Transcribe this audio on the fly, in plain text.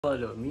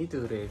Follow me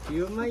to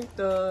review my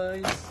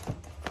toys.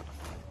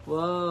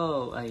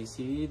 Wow, I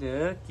see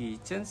the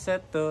kitchen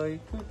set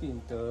toy,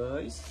 cooking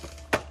toys.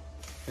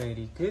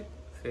 Very good,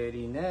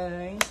 very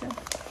nice.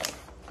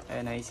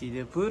 And I see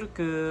the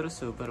burger,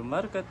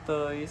 supermarket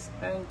toys,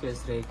 and cash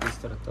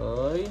register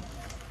toy.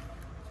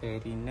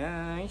 Very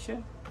nice.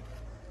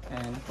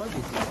 And what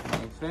is this,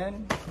 my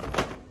friend?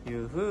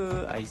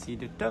 Yoo-hoo, I see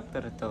the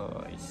doctor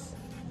toys.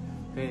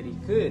 Very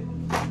good.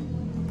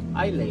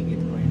 I like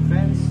it, my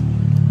friends.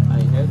 I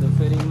have the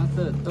very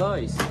mature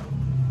toys.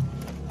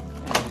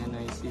 And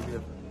I see the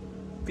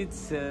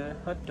pizza,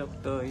 hot dog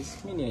toys,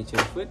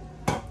 miniature food.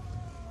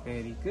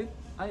 Very good.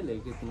 I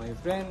like it, my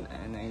friend.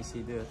 And I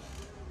see the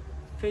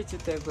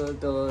vegetable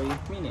toy,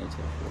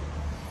 miniature food.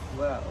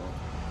 Wow.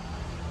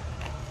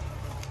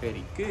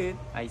 Very good.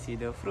 I see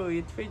the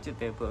fruit,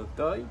 vegetable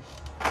toy.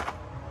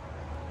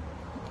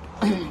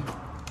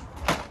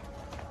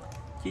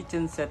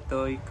 Kitchen set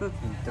toy,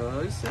 cooking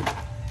toys.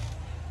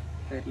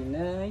 Very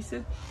nice.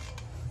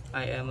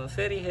 I am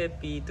very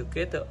happy to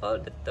get all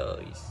the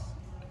toys.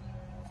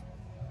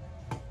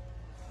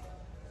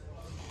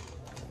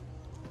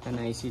 And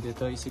I see the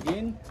toys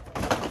again.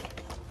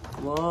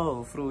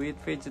 Wow, fruit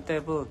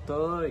vegetable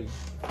toy.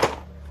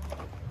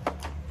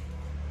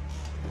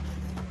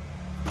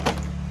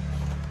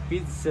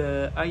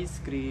 Pizza, ice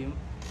cream,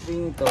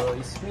 ring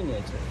toys,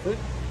 miniature food.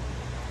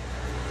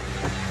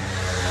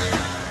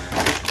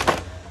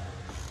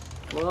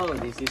 Wow,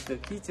 this is the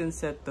kitchen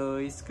set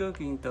toys,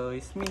 cooking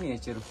toys,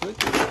 miniature food.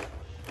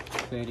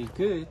 Very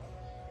good.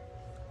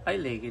 I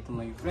like it,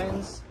 my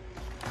friends.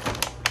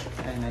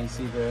 And I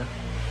see the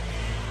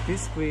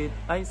biscuit,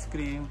 ice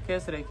cream,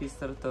 cash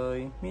register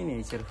toy,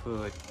 miniature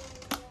food.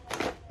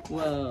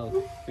 Wow,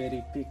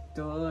 very big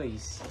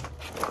toys.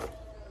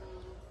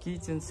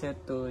 Kitchen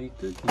set toy,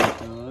 cooking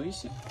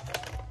toys.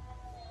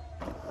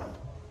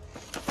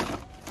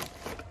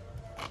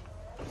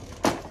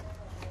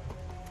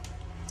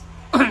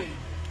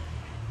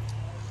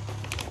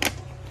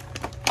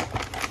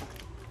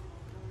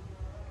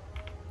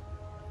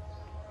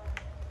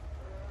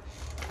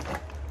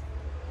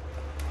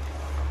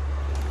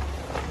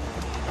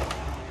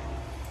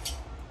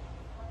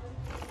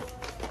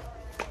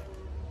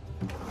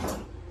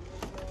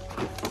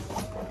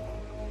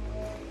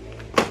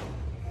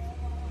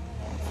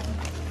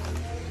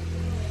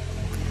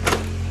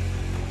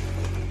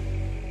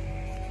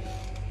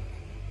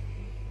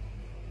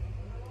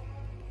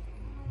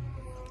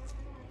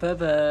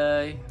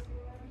 Bye-bye.